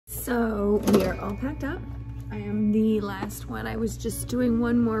So we are all packed up. I am the last one. I was just doing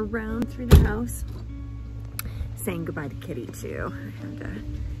one more round through the house. Saying goodbye to Kitty too. I had to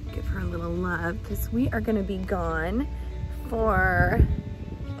give her a little love because we are gonna be gone for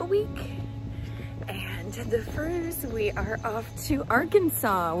a week. And the first, we are off to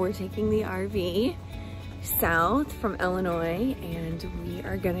Arkansas. We're taking the RV south from Illinois and we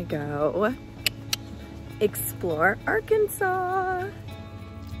are gonna go explore Arkansas.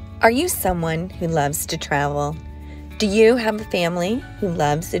 Are you someone who loves to travel? Do you have a family who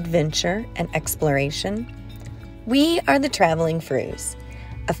loves adventure and exploration? We are the Traveling Frews,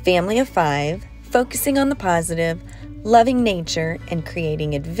 a family of 5 focusing on the positive, loving nature, and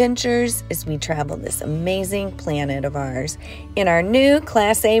creating adventures as we travel this amazing planet of ours in our new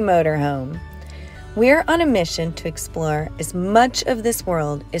Class A motorhome. We're on a mission to explore as much of this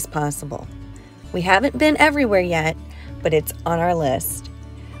world as possible. We haven't been everywhere yet, but it's on our list.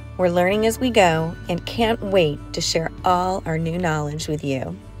 We're learning as we go and can't wait to share all our new knowledge with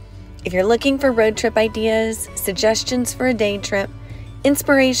you. If you're looking for road trip ideas, suggestions for a day trip,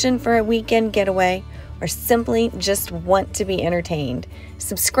 inspiration for a weekend getaway, or simply just want to be entertained,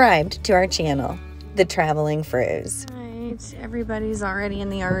 subscribe to our channel, The Traveling Frews. All right, everybody's already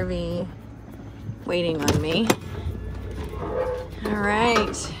in the RV waiting on me. All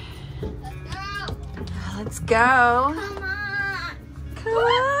right, let's go. Come on. Come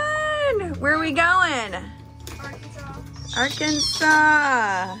on. Where are we going? Arkansas.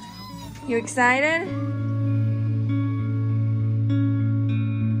 Arkansas. You excited?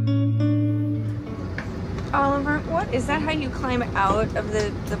 Oliver, what? Is that how you climb out of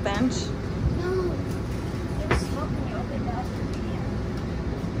the bench? No. It's helping you open the other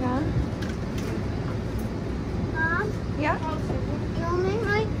Yeah? Mom? Yeah? You want me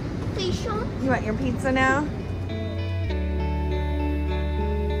my facial? You want your pizza now?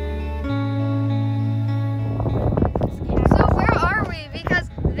 So where are we? Because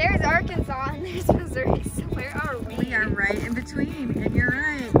there's Arkansas and there's Missouri. So where are we? We are right in between, and you're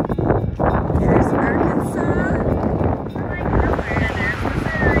right. There's Arkansas. We're like nowhere. And there's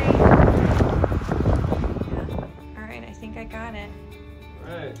Missouri. Yeah. All right, I think I got it.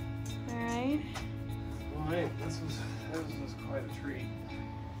 Right. All right. All right. This was quite a treat.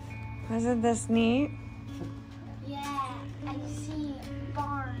 Wasn't this neat? Yeah, I see a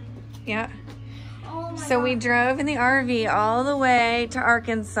barn. Yeah. Oh my So we God. drove in the RV all the way to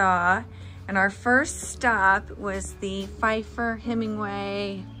Arkansas, and our first stop was the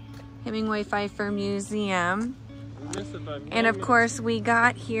Hemingway Pfeiffer Museum. We missed it by And of course we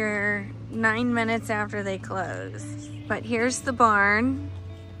got here 9 minutes after they closed. But here's the barn.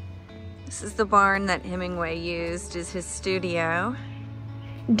 This is the barn that Hemingway used as his studio.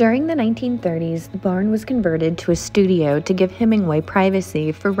 During the 1930s, the barn was converted to a studio to give Hemingway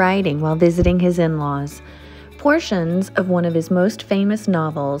privacy for writing while visiting his in-laws. Portions of one of his most famous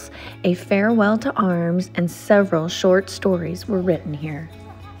novels, A Farewell to Arms, and several short stories were written here.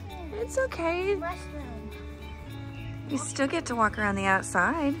 It's okay. You still get to walk around the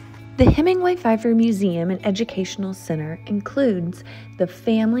outside. The Hemingway Pfeiffer Museum and Educational Center includes the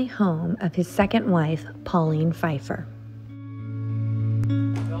family home of his second wife, Pauline Pfeiffer.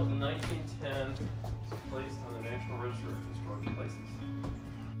 Built in 1910, it's placed on the National Register of Historic Places.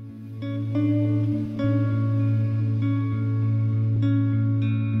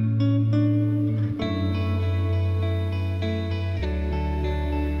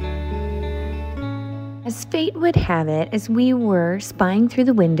 As fate would have it, as we were spying through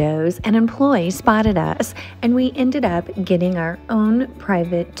the windows, an employee spotted us, and we ended up getting our own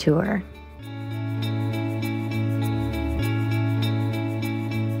private tour.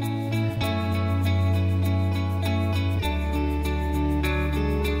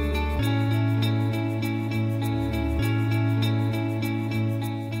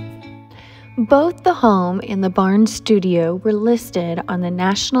 Both the home and the barn studio were listed on the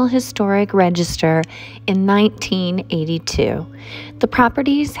National Historic Register in 1982. The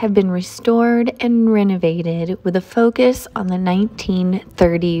properties have been restored and renovated with a focus on the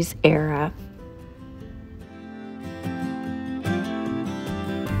 1930s era.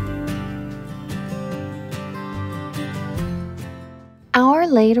 Our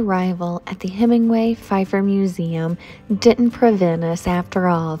late arrival at the Hemingway Pfeiffer Museum didn't prevent us, after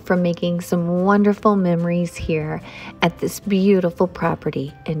all, from making some wonderful memories here at this beautiful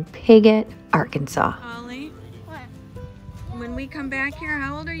property in Piggott, Arkansas. Holly, What? when we come back here,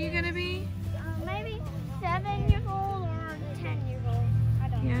 how old are you going to be? Maybe 7 years old or 10 years old. I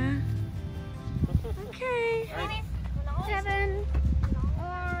don't know. Yeah? Okay. Maybe 7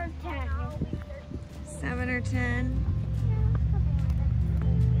 or 10. 7 or 10.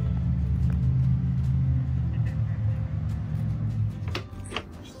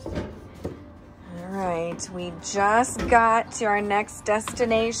 right, we just got to our next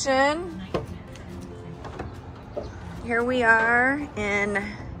destination. Here we are in,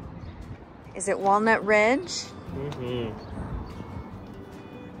 is it Walnut Ridge?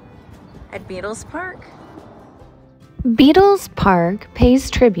 At Beatles Park. Beatles Park pays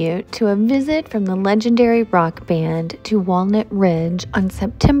tribute to a visit from the legendary rock band to Walnut Ridge on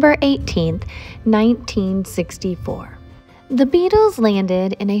September 18th, 1964. The Beatles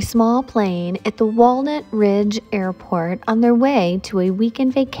landed in a small plane at the Walnut Ridge Airport on their way to a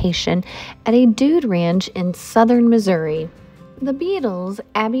weekend vacation at a dude ranch in southern Missouri. The Beatles'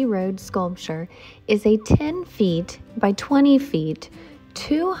 Abbey Road sculpture is a 10 feet by 20 feet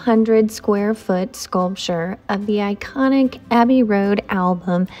 200 square foot sculpture of the iconic Abbey Road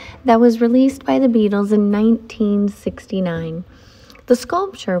album that was released by the Beatles in 1969. The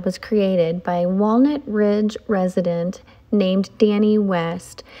sculpture was created by a Walnut Ridge resident named Danny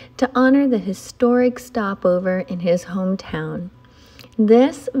West to honor the historic stopover in his hometown.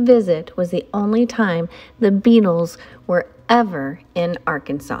 This visit was the only time the Beatles were ever in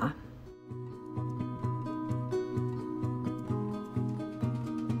Arkansas.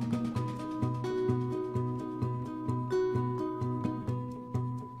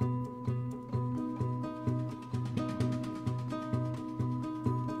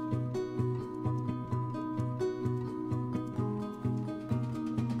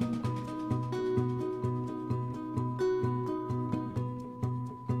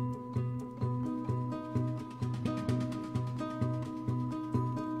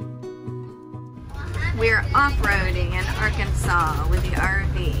 We're off-roading in Arkansas with the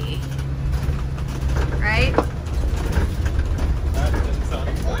RV, right?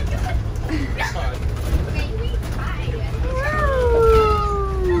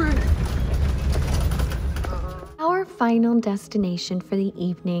 Our final destination for the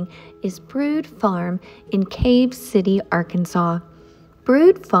evening is Brood Farm in Cave City, Arkansas.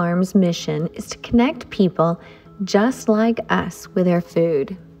 Brood Farm's mission is to connect people just like us with their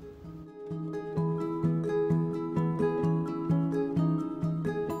food.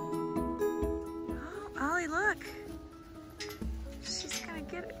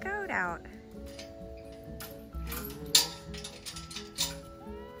 Get a goat out.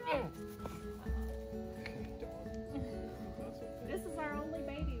 This is our only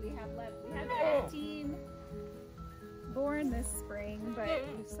baby we have left. We had 15 born this spring, but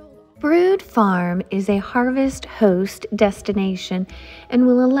we've sold all. Brood Farm is a HarvestHost destination and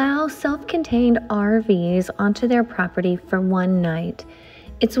will allow self-contained RVs onto their property for one night.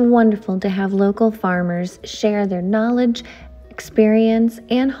 It's wonderful to have local farmers share their knowledge, experience,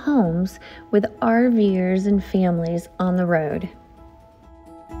 and homes with RVers and families on the road.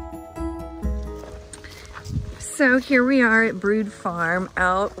 So here we are at Brood Farm,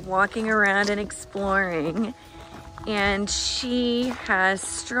 out walking around and exploring, and she has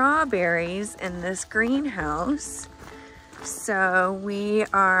strawberries in this greenhouse. So we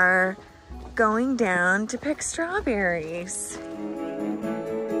are going down to pick strawberries.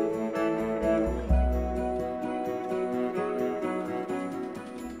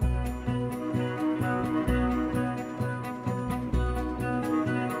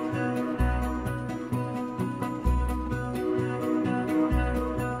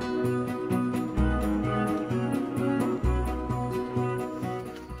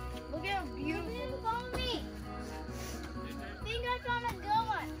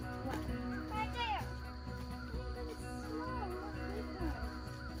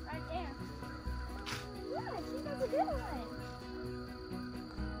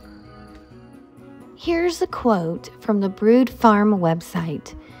 Here's a quote from the Brood Farm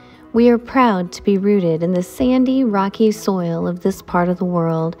website. "We are proud to be rooted in the sandy, rocky soil of this part of the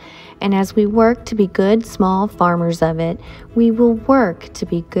world, and as we work to be good small farmers of it, we will work to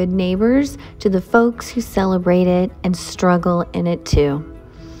be good neighbors to the folks who celebrate it and struggle in it too."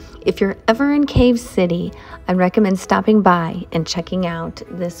 If you're ever in Cave City, I recommend stopping by and checking out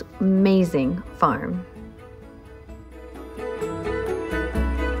this amazing farm.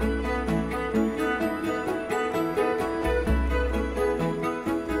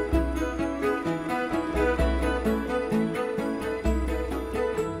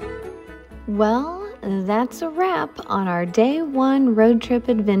 Well, that's a wrap on our day one road trip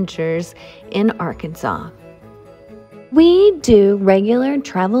adventures in Arkansas. We do regular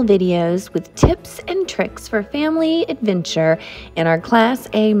travel videos with tips and tricks for family adventure in our Class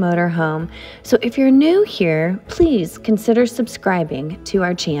A motorhome. So if you're new here, please consider subscribing to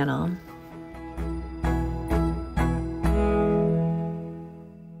our channel.